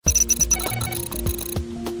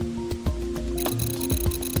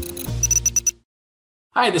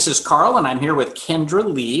Hi, this is Carl, and I'm here with Kendra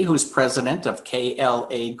Lee, who's president of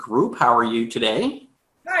KLA Group. How are you today?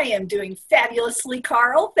 I am doing fabulously,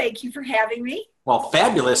 Carl. Thank you for having me. Well,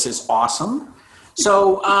 fabulous is awesome.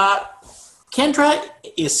 So, Kendra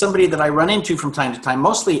is somebody that I run into from time to time,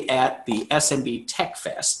 mostly at the SMB Tech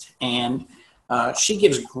Fest, and she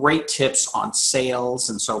gives great tips on sales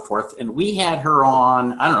and so forth. And we had her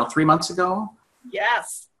on, I don't know, 3 months ago.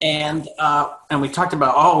 Yes. And we talked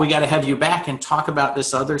about, oh, we got to have you back and talk about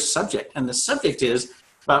this other subject. And the subject is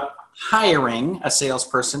about hiring a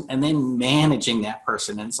salesperson and then managing that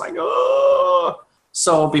person. And it's like, oh.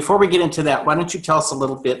 So before we get into that, why don't you tell us a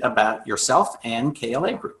little bit about yourself and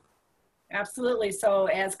KLA Group? Absolutely. So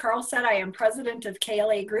as Carl said, I am president of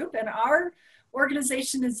KLA Group, and our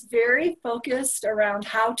organization is very focused around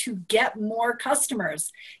how to get more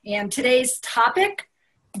customers. And today's topic,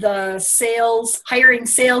 the hiring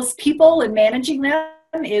salespeople and managing them,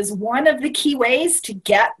 is one of the key ways to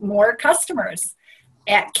get more customers.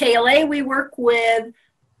 At KLA, we work with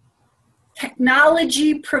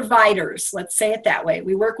technology providers, let's say it that way.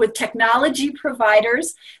 We work with technology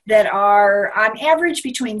providers that are on average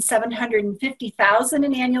between 750,000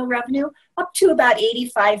 in annual revenue up to about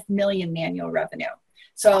 85 million in annual revenue.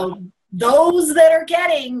 So those that are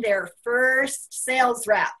getting their first sales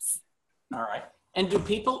reps. All right. And do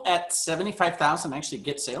people at 75,000 actually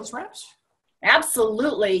get sales reps?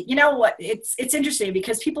 Absolutely. You know what? It's interesting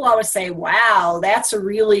because people always say, wow, that's a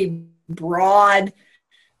really broad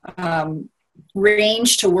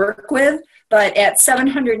range to work with. But at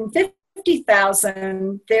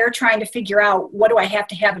 750,000, they're trying to figure out, what do I have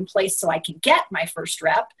to have in place so I can get my first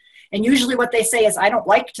rep? And usually what they say is, I don't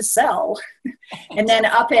like to sell. And then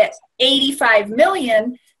up at 85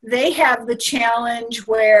 million, they have the challenge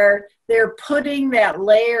where they're putting that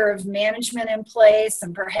layer of management in place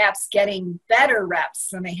and perhaps getting better reps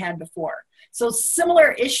than they had before. So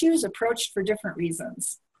similar issues approached for different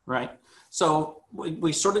reasons. Right. So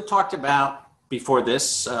we sort of talked about before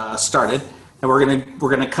this started, and we're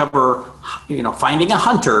gonna cover, finding a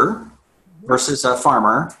hunter versus a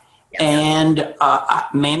farmer. Yes. And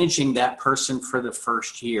managing that person for the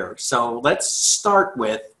first year. So let's start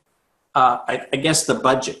with, I guess, the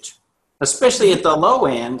budget, especially at the low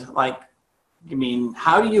end.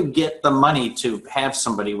 How do you get the money to have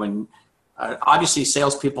somebody when obviously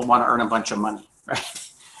salespeople want to earn a bunch of money,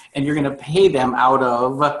 right? And you're going to pay them out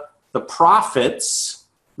of the profits,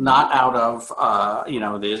 not out of, you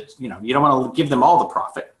don't want to give them all the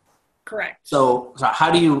profit. Correct. So how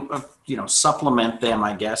do you, supplement them,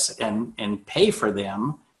 I guess, and pay for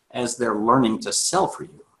them as they're learning to sell for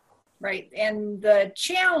you? Right. And the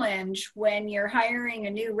challenge when you're hiring a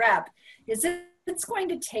new rep is it's going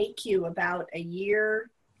to take you about a year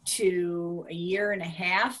to a year and a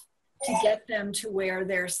half to get them to where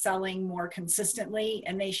they're selling more consistently.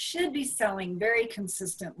 And they should be selling very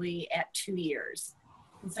consistently at 2 years.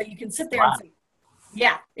 And so you can sit there and say,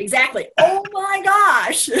 yeah, exactly. Oh my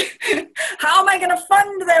gosh, how am I going to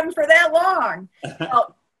fund them for that long?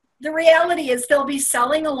 Well, the reality is they'll be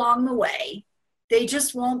selling along the way. They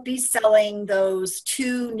just won't be selling those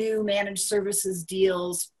 2 new managed services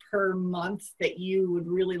deals per month that you would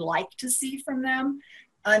really like to see from them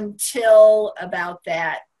until about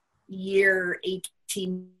that year,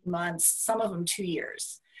 18 months, some of them 2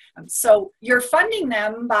 years. So you're funding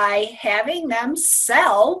them by having them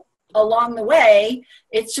sell along the way.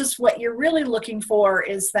 It's just what you're really looking for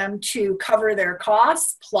is them to cover their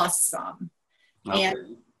costs plus some. Okay.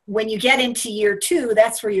 And when you get into year 2,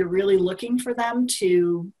 that's where you're really looking for them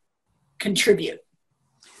to contribute.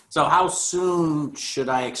 So how soon should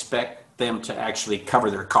I expect them to actually cover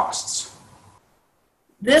their costs?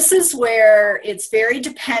 This is where it's very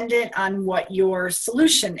dependent on what your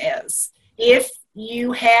solution is. If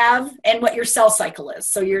you have, and what your sales cycle is.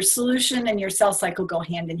 So your solution and your sales cycle go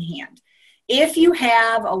hand in hand. If you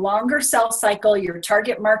have a longer sales cycle, your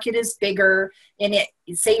target market is bigger, and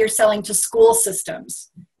say you're selling to school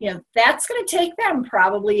systems, that's going to take them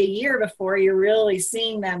probably a year before you're really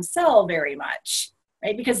seeing them sell very much,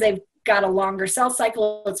 right? Because they've got a longer sales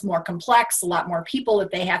cycle, it's more complex, a lot more people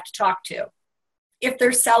that they have to talk to. If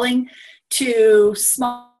they're selling to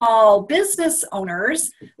small business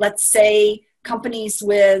owners, let's say companies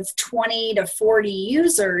with 20 to 40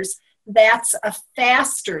 users, that's a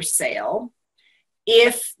faster sale.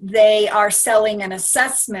 If they are selling an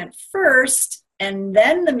assessment first and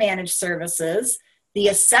then the managed services, the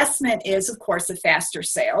assessment is, of course, a faster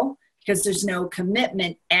sale because there's no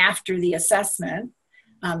commitment after the assessment.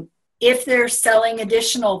 If they're selling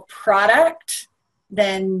additional product,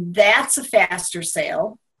 then that's a faster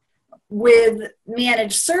sale. With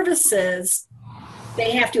managed services,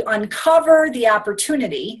 They have to uncover the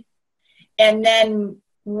opportunity and then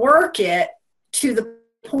work it to the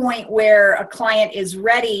point where a client is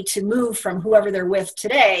ready to move from whoever they're with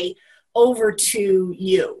today over to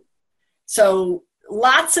you. So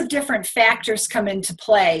lots of different factors come into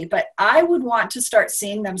play, but I would want to start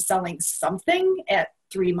seeing them selling something at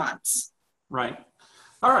 3 months. Right.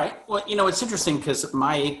 All right. Well, it's interesting because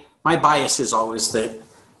my bias is always that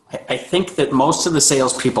I think that most of the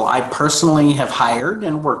salespeople I personally have hired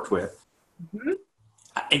and worked with, mm-hmm.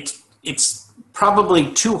 it's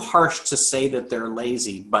probably too harsh to say that they're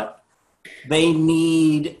lazy, but they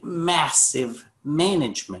need massive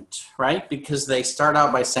management, right? Because they start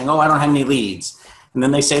out by saying, I don't have any leads. And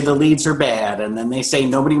then they say the leads are bad. And then they say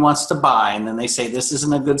nobody wants to buy. And then they say this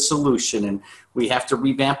isn't a good solution and we have to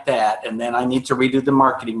revamp that. And then I need to redo the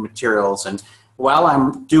marketing materials. And while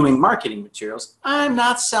I'm doing marketing materials, I'm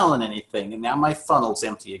not selling anything. And now my funnel's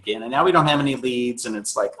empty again. And now we don't have any leads. And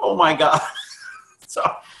it's like, oh my God.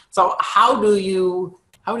 So how do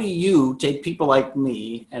you take people like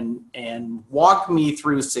me and walk me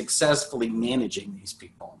through successfully managing these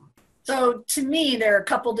people? So to me, there are a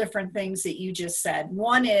couple different things that you just said.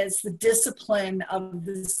 One is the discipline of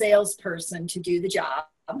the salesperson to do the job.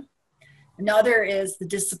 Another is the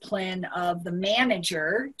discipline of the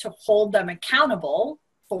manager to hold them accountable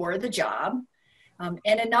for the job.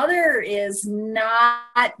 And another is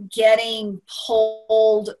not getting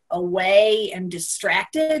pulled away and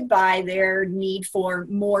distracted by their need for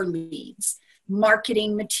more leads,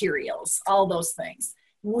 marketing materials, all those things.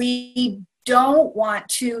 We don't want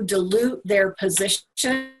to dilute their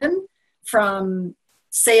position from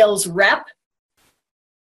sales rep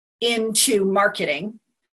into marketing.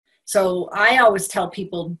 So I always tell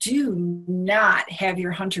people, do not have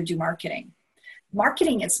your hunter do marketing.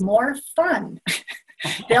 Marketing is more fun.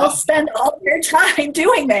 They'll spend all their time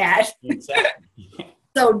doing that. Exactly.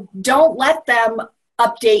 So don't let them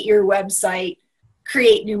update your website,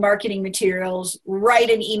 create new marketing materials, write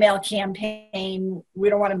an email campaign. We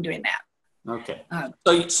don't want them doing that. Okay.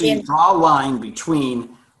 So you draw a line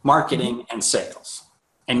between marketing and sales,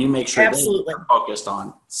 and you make sure they're focused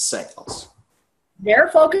on sales. They're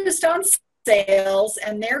focused on sales,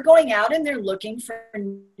 and they're going out and they're looking for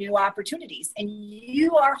new opportunities, and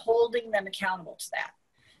you are holding them accountable to that.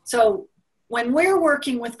 So when we're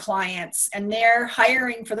working with clients and they're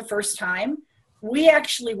hiring for the first time, we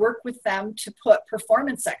actually work with them to put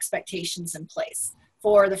performance expectations in place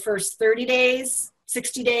for the first 30 days,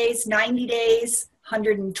 60 days, 90 days,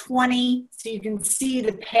 120. So you can see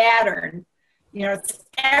the pattern. It's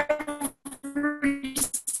every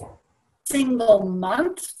single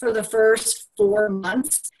month for the first 4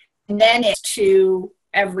 months, and then it's to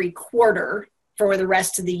every quarter for the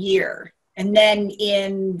rest of the year. And then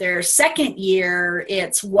in their second year,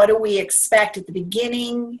 it's what do we expect at the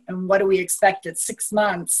beginning and what do we expect at 6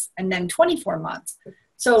 months and then 24 months.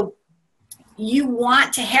 So you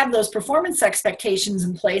want to have those performance expectations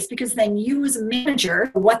in place because then you as a manager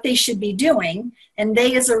know what they should be doing, and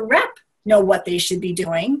they as a rep know what they should be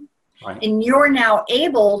doing. Right. And you're now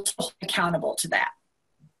able to hold accountable to that.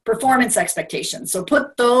 Performance expectations. So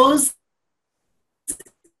put those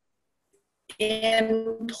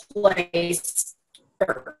in place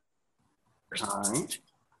first. All right.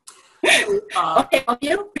 Okay, help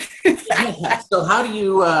you? So how do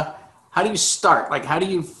you start? Like, how do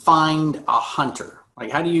you find a hunter?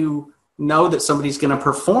 Like, how do you know that somebody's going to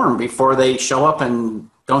perform before they show up and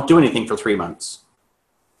don't do anything for 3 months?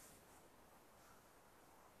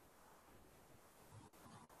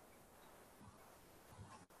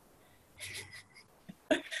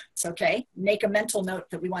 It's okay. Make a mental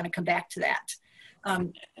note that we want to come back to that.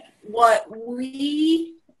 What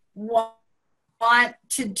we want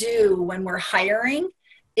to do when we're hiring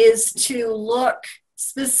is to look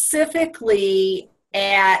specifically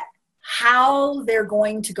at how they're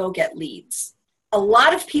going to go get leads. A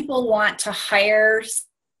lot of people want to hire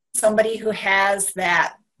somebody who has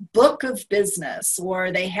that book of business,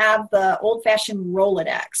 or they have the old-fashioned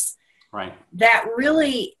Rolodex. Right. That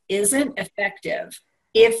really isn't effective.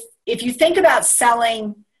 If you think about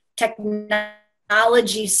selling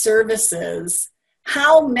technology services,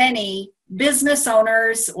 how many business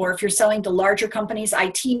owners, or if you're selling to larger companies,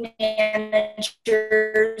 IT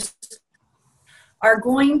managers, are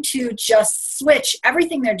going to just switch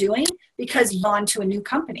everything they're doing because you're on to a new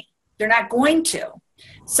company? They're not going to.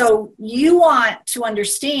 So you want to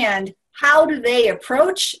understand, how do they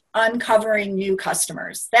approach uncovering new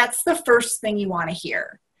customers? That's the first thing you want to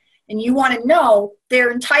hear. And you want to know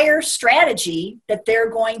their entire strategy that they're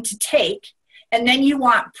going to take. And then you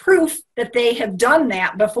want proof that they have done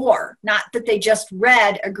that before, not that they just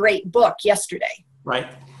read a great book yesterday. Right.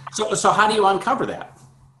 So how do you uncover that?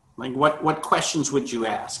 Like what questions would you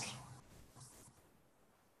ask?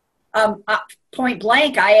 Point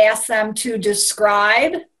blank, I ask them to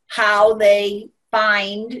describe how they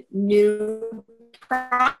find new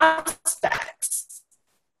prospects.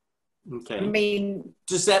 Okay. I mean,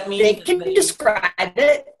 does that mean they can describe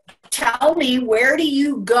it. Tell me, where do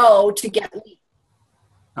you go to get leads?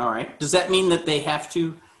 All right. Does that mean that they have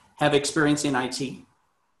to have experience in IT?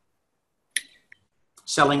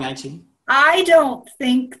 Selling IT? I don't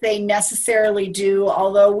think they necessarily do,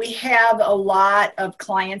 although we have a lot of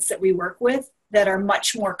clients that we work with that are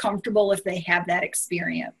much more comfortable if they have that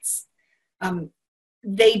experience.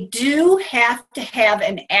 They do have to have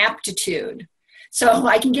an aptitude. So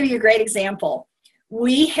I can give you a great example.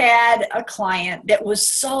 We had a client that was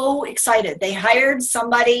so excited. They hired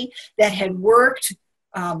somebody that had worked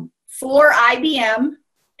for IBM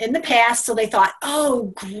in the past, so they thought,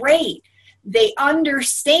 oh, great. They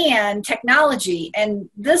understand technology. And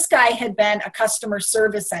this guy had been a customer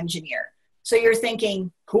service engineer. So you're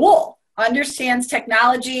thinking, cool, understands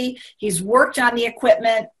technology. He's worked on the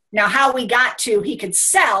equipment. Now, how we got to he could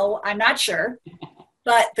sell, I'm not sure.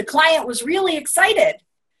 But the client was really excited.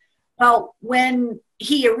 Well, when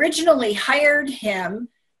he originally hired him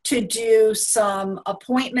to do some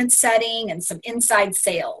appointment setting and some inside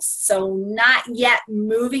sales, so not yet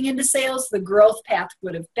moving into sales, the growth path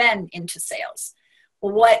would have been into sales.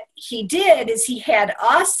 Well, what he did is he had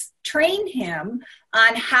us train him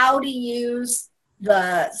on how to use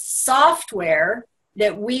the software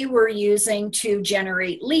that we were using to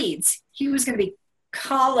generate leads. He was going to be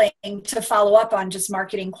calling to follow up on just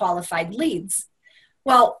marketing qualified leads.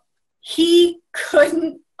 Well, he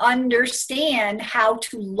couldn't understand how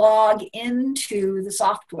to log into the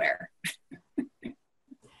software.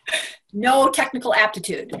 No technical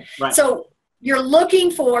aptitude. Right. So you're looking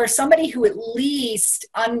for somebody who at least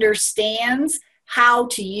understands how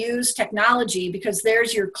to use technology, because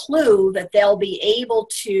there's your clue that they'll be able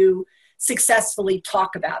to successfully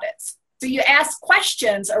talk about it. So you ask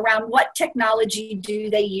questions around what technology do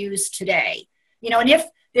they use today? And if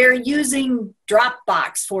they're using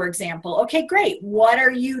Dropbox, for example, okay, great. What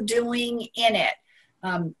are you doing in it?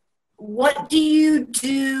 What do you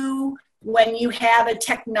do when you have a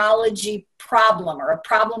technology problem or a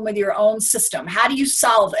problem with your own system? How do you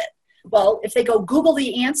solve it? Well, if they go Google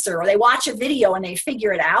the answer or they watch a video and they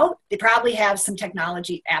figure it out, they probably have some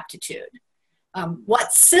technology aptitude.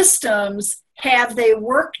 What systems have they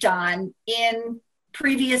worked on in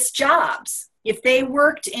previous jobs? If they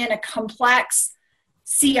worked in a complex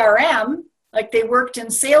CRM, like they worked in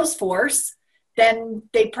Salesforce, then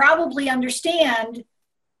they probably understand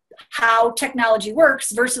how technology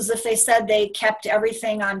works versus if they said they kept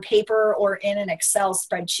everything on paper or in an Excel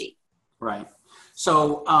spreadsheet. Right.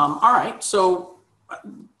 So, all right. So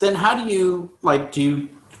then how do you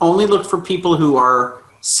only look for people who are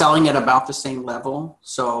selling at about the same level?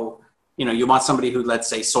 So, you want somebody who, let's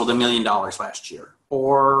say, sold $1 million last year,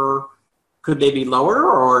 or could they be lower,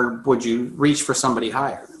 or would you reach for somebody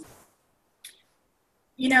higher?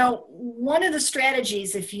 One of the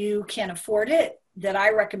strategies, if you can afford it, that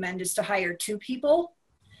I recommend is to hire 2 people,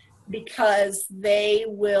 because they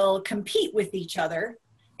will compete with each other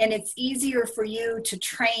and it's easier for you to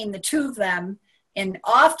train the 2 of them. And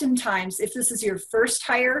oftentimes, if this is your first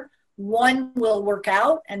hire, one will work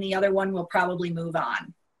out and the other one will probably move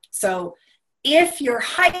on. So if you're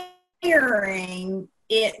hiring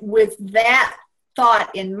it with that thought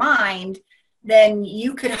in mind, then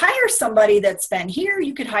you could hire somebody that's been here,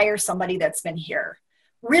 you could hire somebody that's been here.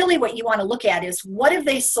 Really what you want to look at is, what have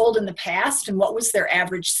they sold in the past and what was their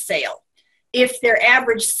average sale? If their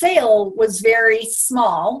average sale was very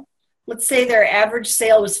small, let's say their average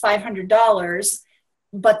sale was $500,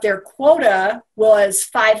 but their quota was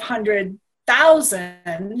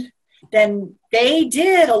 500,000, then they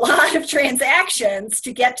did a lot of transactions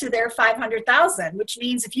to get to their 500,000, which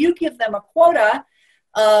means if you give them a quota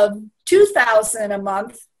of 2,000 a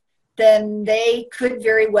month, then they could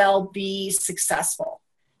very well be successful.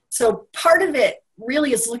 So part of it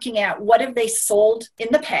really is looking at, what have they sold in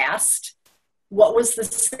the past? What was the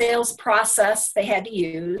sales process they had to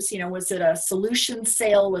use? Was it a solution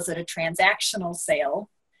sale? Was it a transactional sale?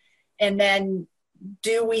 And then,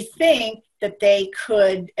 do we think that they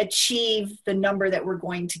could achieve the number that we're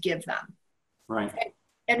going to give them? Right.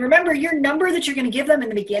 And remember, your number that you're going to give them in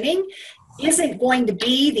the beginning isn't going to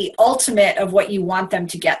be the ultimate of what you want them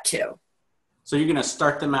to get to. So you're going to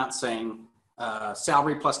start them out saying,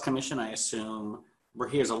 salary plus commission, I assume.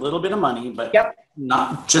 Here's a little bit of money, but Yep.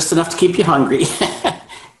 not just enough to keep you hungry.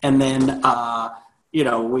 And then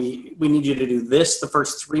we need you to do this the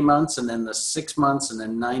first 3 months and then the 6 months and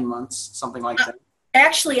then 9 months, something like that?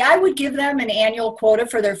 Actually, I would give them an annual quota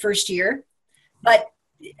for their first year, but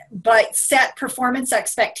set performance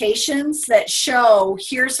expectations that show,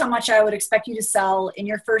 here's how much I would expect you to sell in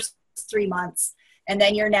your first 3 months, and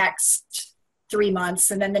then your next 3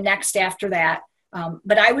 months, and then the next after that.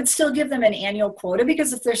 But I would still give them an annual quota,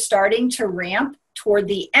 because if they're starting to ramp toward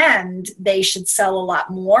the end, they should sell a lot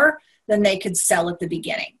more than they could sell at the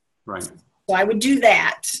beginning. Right. So I would do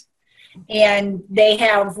that. And they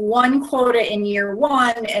have one quota in year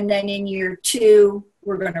 1, and then in year 2,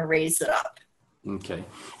 we're going to raise it up. Okay.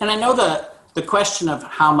 And I know the question of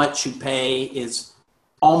how much you pay is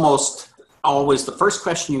almost always the first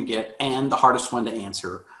question you get and the hardest one to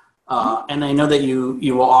answer. And I know that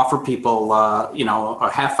you will offer people,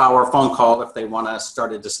 a half-hour phone call if they want to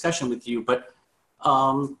start a discussion with you. But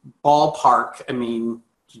ballpark, I mean,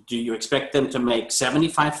 do you expect them to make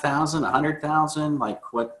 75,000, 100,000?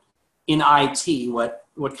 Like what in IT? What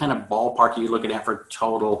kind of ballpark are you looking at for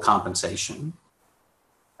total compensation?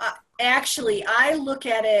 Actually, I look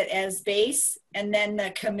at it as base and then the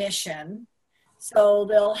commission. So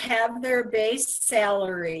they'll have their base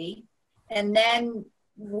salary, and then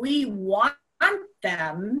we want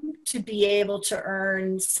them to be able to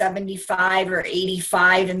earn 75 or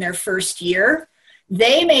 85 in their first year.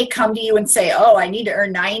 They may come to you and say, oh, I need to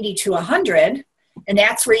earn 90 to 100. And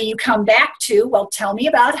that's where you come back to, well, tell me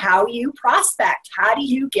about how you prospect. How do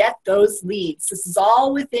you get those leads? This is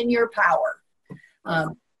all within your power.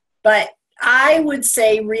 But I would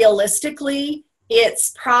say realistically,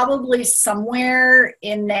 it's probably somewhere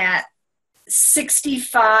in that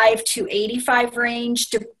 65 to 85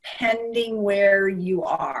 range, depending where you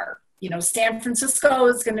are. San Francisco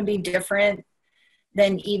is going to be different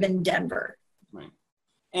than even Denver. Right.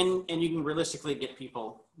 And you can realistically get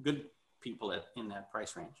good people in that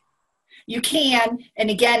price range. You can. And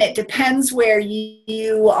again, it depends where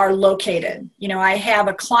you are located. I have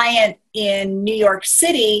a client in New York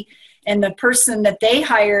City, and the person that they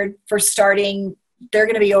hired for starting, they're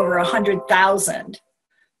going to be over 100,000.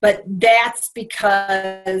 But that's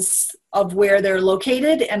because of where they're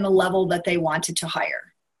located and the level that they wanted to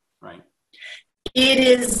hire. Right. It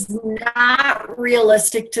is not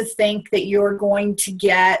realistic to think that you're going to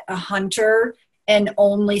get a hunter and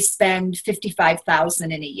only spend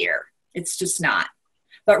 55,000 in a year. It's just not.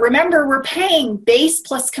 But remember, we're paying base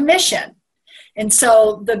plus commission. And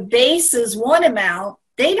so the base is one amount.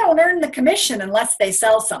 They don't earn the commission unless they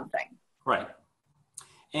sell something. Right.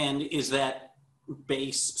 And is that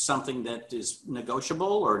base something that is negotiable,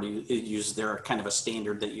 or is there kind of a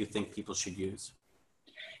standard that you think people should use?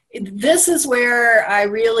 This is where I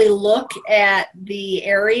really look at the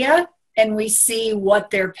area and we see what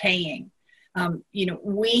they're paying.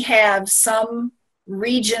 We have some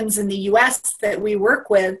regions in the US that we work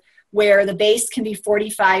with where the base can be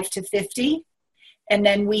 45 to 50. And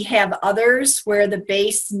then we have others where the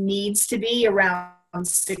base needs to be around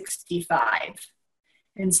 65.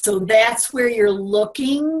 And so that's where you're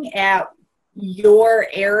looking at your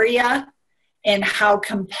area and how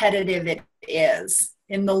competitive it is.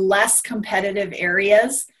 In the less competitive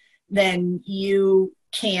areas, then you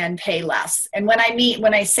can pay less. And when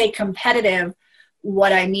I say competitive,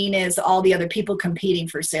 what I mean is all the other people competing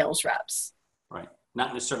for sales reps. Right.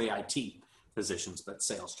 Not necessarily IT positions, but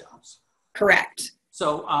sales jobs. Correct.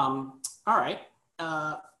 So, all right.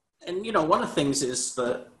 And one of the things is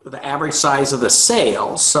the average size of the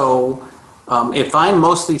sale. So if I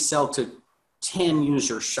mostly sell to 10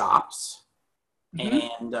 user shops,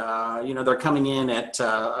 and they're coming in at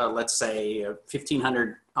let's say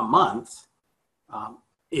 1,500 a month,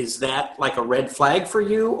 is that like a red flag for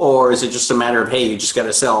you, or is it just a matter of, hey, you just got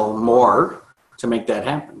to sell more to make that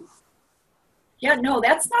happen? Yeah, no,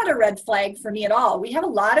 that's not a red flag for me at all. We have a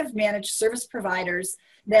lot of managed service providers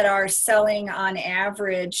that are selling on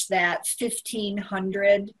average that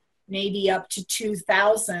 1,500, maybe up to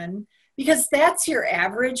 2,000, because that's your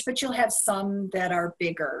average, but you'll have some that are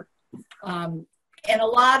bigger. And a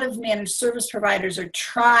lot of managed service providers are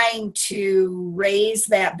trying to raise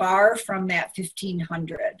that bar from that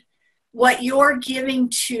 1,500. What you're giving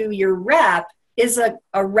to your rep is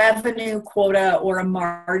a revenue quota or a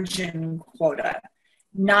margin quota,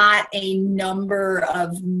 not a number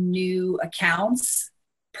of new accounts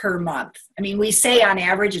per month. I mean, we say on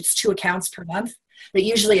average it's 2 accounts per month, but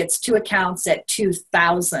usually it's 2 accounts at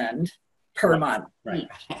 2,000 per month. Right.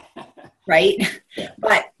 Right. Yeah.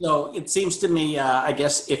 But so it seems to me, I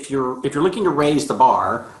guess if you're looking to raise the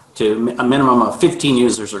bar to a minimum of 15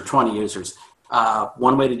 users or 20 users,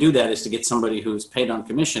 one way to do that is to get somebody who's paid on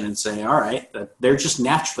commission and say, all right, that they're just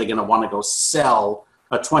naturally going to want to go sell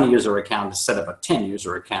a 20-user account instead of a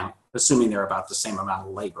 10-user account, assuming they're about the same amount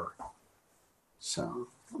of labor. So,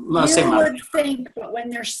 you would think, but when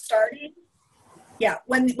they're starting,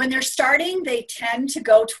 when they're starting, they tend to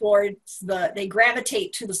go towards they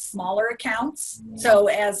gravitate to the smaller accounts. So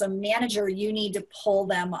as a manager, you need to pull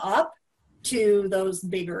them up to those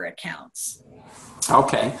bigger accounts.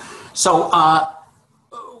 Okay. So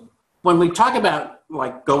when we talk about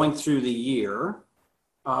like going through the year,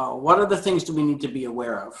 what other things do we need to be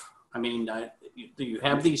aware of? I mean, you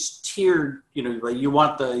have these tiered, you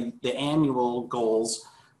want the annual goals,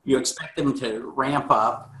 you expect them to ramp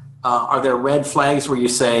up. Are there red flags where you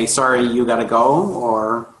say, sorry, you got to go,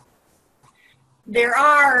 or? There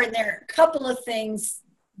are a couple of things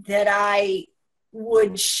that I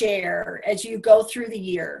would share as you go through the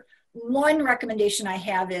year. One recommendation I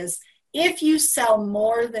have is if you sell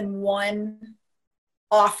more than one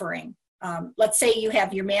offering, let's say you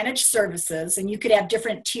have your managed services, and you could have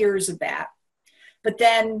different tiers of that, but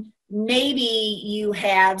then maybe you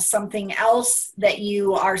have something else that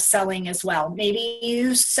you are selling as well. Maybe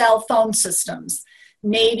you sell phone systems.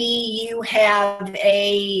 Maybe you have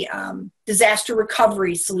a disaster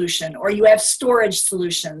recovery solution, or you have storage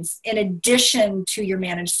solutions in addition to your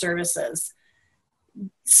managed services.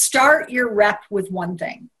 Start your rep with one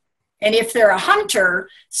thing. And if they're a hunter,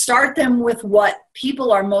 start them with what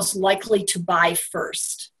people are most likely to buy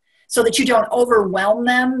first, so that you don't overwhelm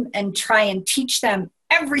them and try and teach them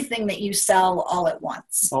everything that you sell all at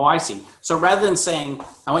once. Oh, I see. So rather than saying,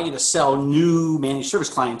 I want you to sell new managed service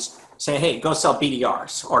clients, say, hey, go sell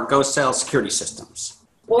BDRs or go sell security systems.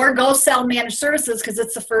 Or go sell managed services because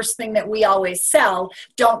it's the first thing that we always sell.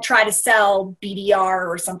 Don't try to sell BDR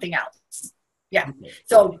or something else. Yeah. Okay.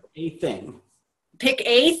 So Pick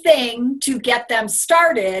a thing to get them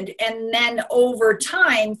started, and then over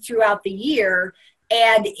time throughout the year,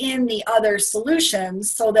 add in the other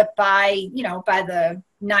solutions so that by the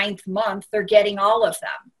 9th month, they're getting all of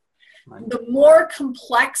them. Right. The more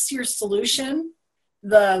complex your solution,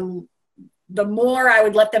 the more I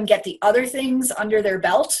would let them get the other things under their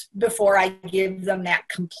belt before I give them that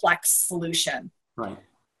complex solution. Right.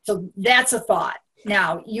 So that's a thought.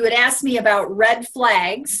 Now, you had asked me about red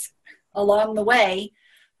flags along the way.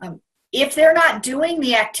 If they're not doing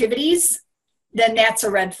the activities, then that's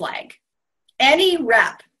a red flag. Any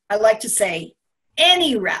rep, I like to say,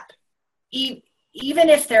 any rep, even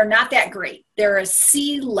if they're not that great, they're a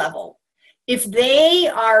C level. If they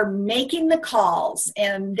are making the calls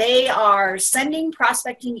and they are sending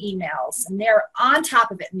prospecting emails and they're on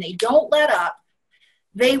top of it and they don't let up,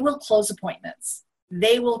 they will close appointments.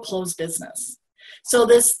 They will close business. So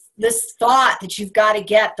this thought that you've got to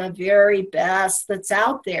get the very best that's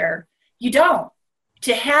out there, you don't.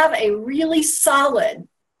 To have a really solid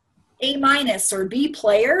A- or B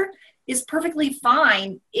player is perfectly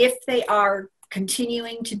fine if they are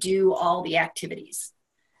continuing to do all the activities.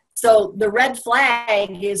 So the red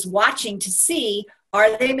flag is watching to see,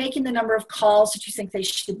 are they making the number of calls that you think they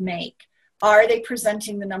should make? Are they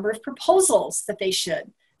presenting the number of proposals that they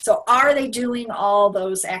should? So are they doing all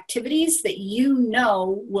those activities that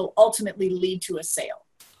will ultimately lead to a sale?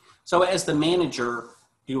 So as the manager,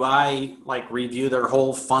 do I review their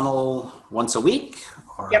whole funnel once a week?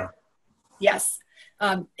 Or? Yep. Yes.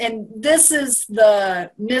 And this is the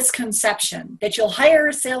misconception that you'll hire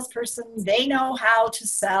a salesperson, they know how to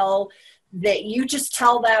sell, that you just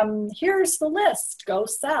tell them, here's the list, go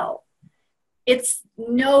sell. It's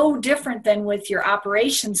no different than with your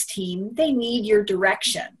operations team. They need your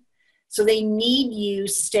direction. So they need you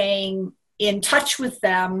staying in touch with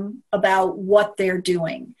them about what they're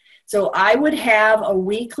doing. So I would have a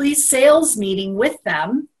weekly sales meeting with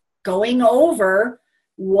them, going over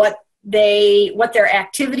what their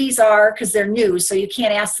activities are, because they're new, so you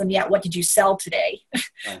can't ask them yet, what did you sell today?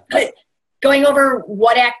 But going over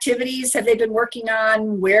what activities have they been working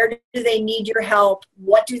on, where do they need your help,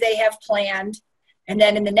 what do they have planned, and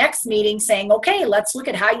then in the next meeting saying, okay, let's look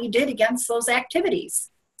at how you did against those activities.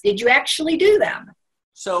 Did you actually do them?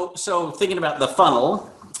 So thinking about the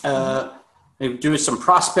funnel, we do some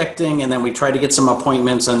prospecting, and then we try to get some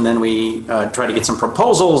appointments, and then we try to get some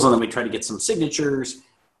proposals, and then we try to get some signatures.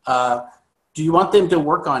 Do you want them to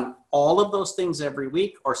work on all of those things every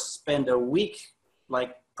week, or spend a week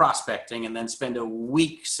prospecting and then spend a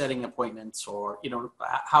week setting appointments, or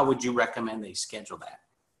how would you recommend they schedule that?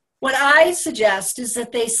 What I suggest is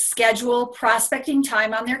that they schedule prospecting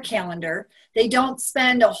time on their calendar. They don't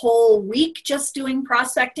spend a whole week just doing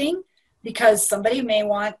prospecting, because somebody may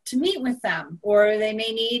want to meet with them, or they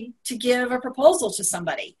may need to give a proposal to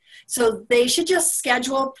somebody. So they should just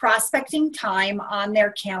schedule prospecting time on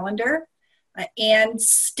their calendar and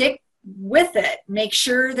stick with it. Make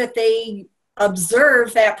sure that they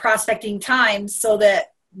observe that prospecting time so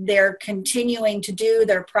that they're continuing to do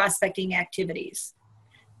their prospecting activities.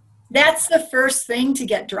 That's the first thing to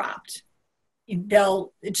get dropped.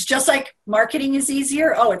 It's just like marketing is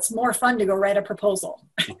easier. Oh, it's more fun to go write a proposal.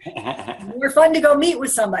 More fun to go meet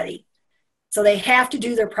with somebody. So they have to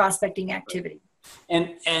do their prospecting activity.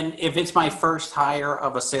 And if it's my first hire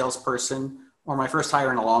of a salesperson or my first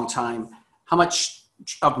hire in a long time, how much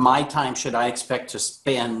of my time should I expect to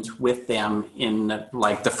spend with them in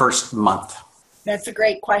like the first month? That's a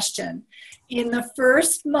great question. In the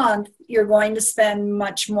first month, you're going to spend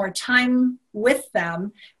much more time with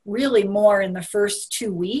them, really more in the first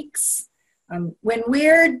 2 weeks. When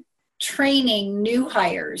we're training new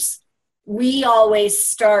hires, we always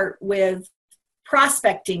start with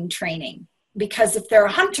prospecting training, because if they're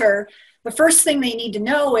a hunter, the first thing they need to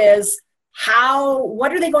know is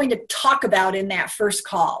what are they going to talk about in that first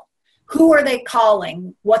call? Who are they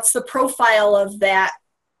calling? What's the profile of that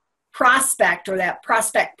prospect or that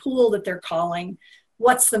prospect pool that they're calling?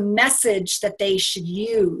 What's the message that they should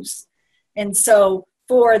use? And so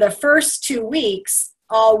for the first 2 weeks,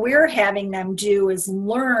 all we're having them do is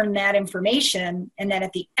learn that information. And then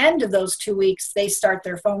at the end of those 2 weeks, they start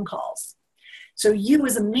their phone calls. So you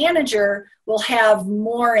as a manager will have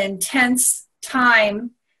more intense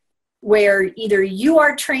time where either you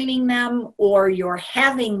are training them or you're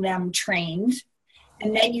having them trained,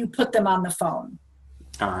 and then you put them on the phone.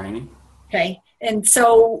 All righty. Okay. And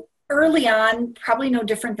so early on, probably no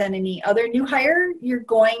different than any other new hire, you're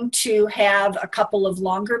going to have a couple of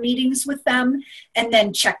longer meetings with them and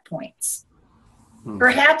then checkpoints.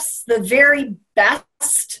 Perhaps the very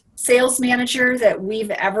best sales manager that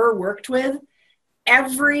we've ever worked with,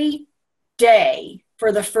 every day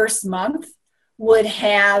for the first month would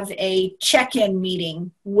have a check-in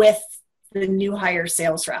meeting with the new hire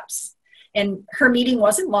sales reps. And her meeting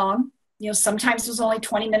wasn't long. Sometimes it was only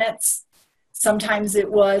 20 minutes. Sometimes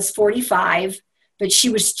it was 45, but she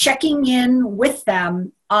was checking in with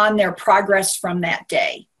them on their progress from that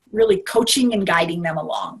day, really coaching and guiding them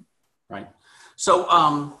along. Right.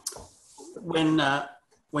 So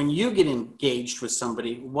when you get engaged with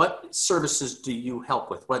somebody, what services do you help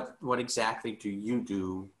with? What exactly do you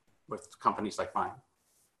do with companies like mine?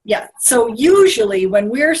 Yeah. So usually when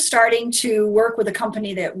we're starting to work with a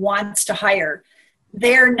company that wants to hire,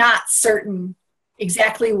 they're not certain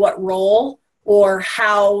exactly what role or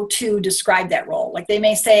how to describe that role. Like they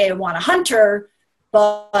may say, I want a hunter,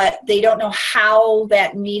 but they don't know how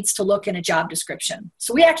that needs to look in a job description.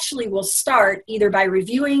 So we actually will start either by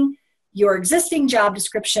reviewing your existing job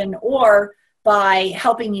description or by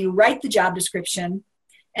helping you write the job description,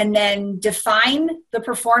 and then define the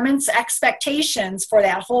performance expectations for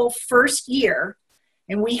that whole first year.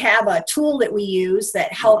 And we have a tool that we use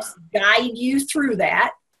that helps guide you through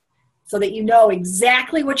that so that you know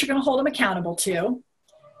exactly what you're going to hold them accountable to.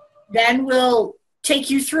 Then we'll take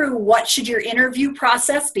you through what should your interview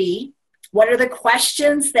process be, what are the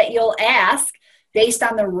questions that you'll ask based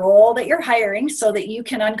on the role that you're hiring so that you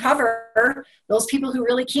can uncover those people who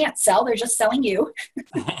really can't sell, they're just selling you.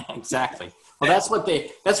 Exactly. Well, that's what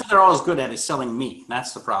they're always good at, is selling me.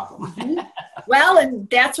 That's the problem. Well, and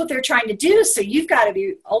that's what they're trying to do. So you've got to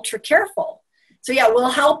be ultra careful. So yeah, we'll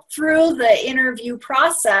help through the interview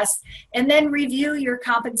process and then review your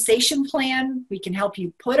compensation plan. We can help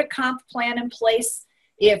you put a comp plan in place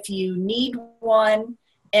if you need one.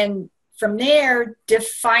 And from there,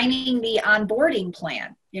 defining the onboarding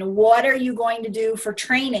plan. What are you going to do for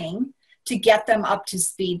training to get them up to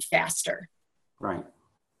speed faster? Right.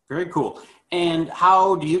 Very cool. And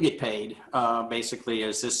how do you get paid? Basically,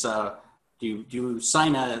 is this, do you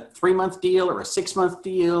sign a 3-month deal or a 6-month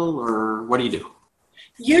deal, or what do you do?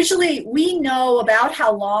 Usually we know about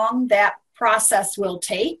how long that process will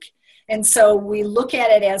take. And so we look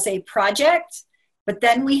at it as a project, but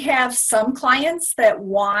then we have some clients that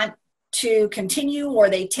want to continue or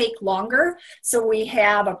they take longer. So we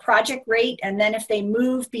have a project rate. And then if they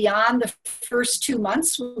move beyond the first 2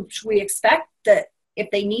 months, which we expect that if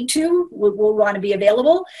they need to, we'll want to be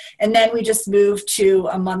available. And then we just move to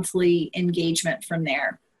a monthly engagement from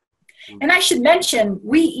there. And I should mention,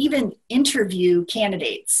 we even interview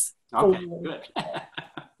candidates. Okay, good.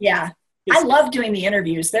 Yeah. I love doing the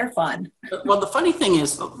interviews. They're fun. Well, the funny thing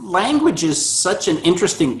is, language is such an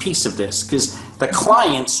interesting piece of this because the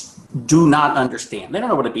clients do not understand. They don't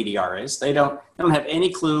know what a BDR is. They don't have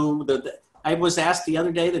any clue. I was asked the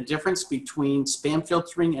other day the difference between spam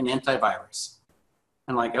filtering and antivirus.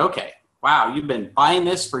 I'm like, okay, wow, you've been buying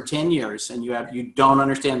this for 10 years and you don't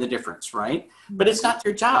understand the difference, right? But it's not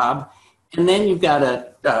your job. And then you've got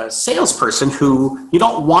a salesperson who you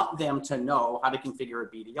don't want them to know how to configure a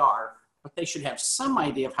BDR, but they should have some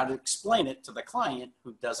idea of how to explain it to the client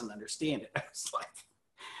who doesn't understand it. It's like,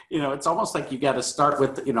 it's almost like you got to start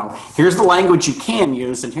with, here's the language you can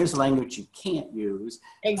use and here's the language you can't use.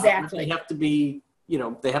 Exactly. They have to be,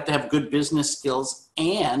 they have to have good business skills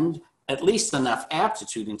and at least enough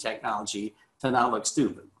aptitude in technology to not look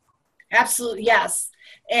stupid. Absolutely, yes.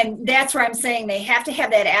 And that's where I'm saying they have to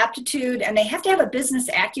have that aptitude and they have to have a business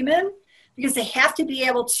acumen because they have to be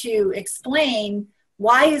able to explain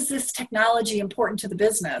why is this technology important to the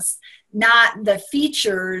business, not the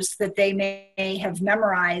features that they may have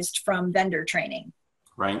memorized from vendor training.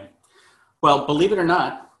 Right. Well, believe it or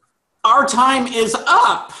not, our time is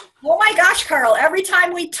up. Oh my gosh, Carl, every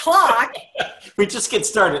time we talk, we just get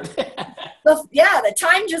started. the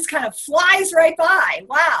time just kind of flies right by.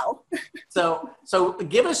 Wow. So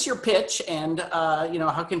give us your pitch and,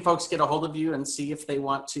 how can folks get a hold of you and see if they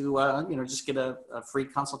want to, just get a free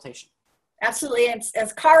consultation? Absolutely. And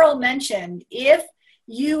as Carl mentioned, if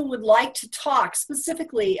you would like to talk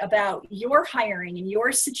specifically about your hiring and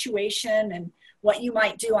your situation and what you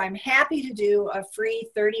might do, I'm happy to do a free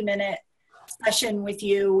 30-minute session with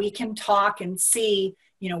you. We can talk and see,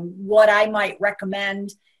 what I might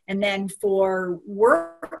recommend. And then for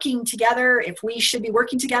working together, if we should be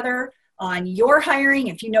working together on your hiring,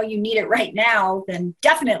 if you know you need it right now, then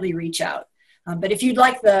definitely reach out. But if you'd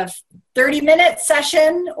like the 30-minute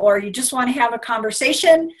session or you just want to have a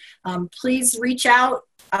conversation, please reach out.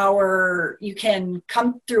 You can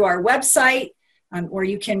come through our website or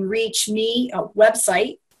you can reach me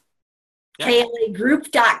website,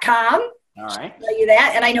 kalagroup.com. All right. I'll tell you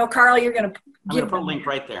that. And I know, Carl, you're going to put a link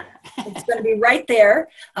right there. It's going to be right there.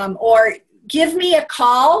 Or give me a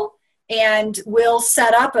call and we'll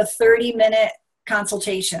set up a 30-minute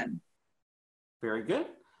consultation. Very good.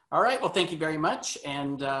 All right. Well, thank you very much.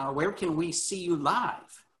 And where can we see you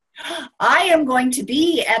live? I am going to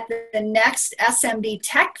be at the next SMB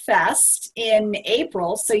Tech Fest in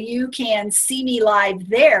April, so you can see me live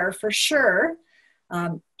there for sure.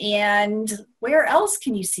 And where else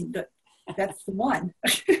can you see? That's the one.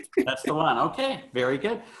 That's the one. Okay. Very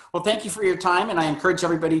good. Well, thank you for your time. And I encourage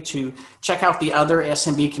everybody to check out the other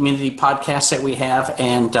SMB community podcasts that we have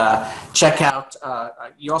and check out,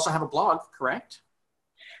 you also have a blog, correct?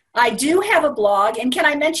 I do have a blog, and can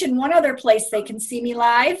I mention one other place they can see me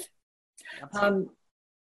live?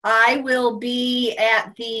 I will be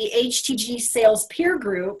at the HTG Sales Peer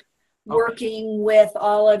Group working with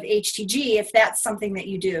all of HTG, if that's something that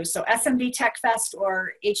you do. So SMB Tech Fest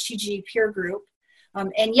or HTG Peer Group.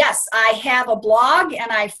 And yes, I have a blog,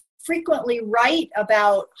 and I frequently write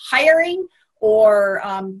about hiring or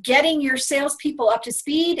getting your salespeople up to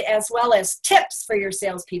speed, as well as tips for your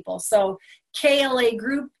salespeople. So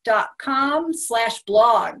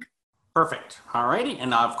kalagroup.com/blog. Perfect. All righty.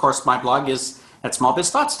 And of course, my blog is at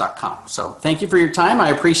smallbizthoughts.com. So thank you for your time. I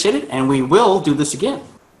appreciate it. And we will do this again.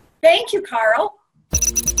 Thank you, Carl.